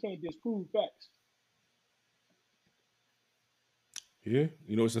facts, and we can't disprove facts. Yeah,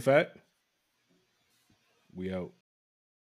 you know what's the fact? We out.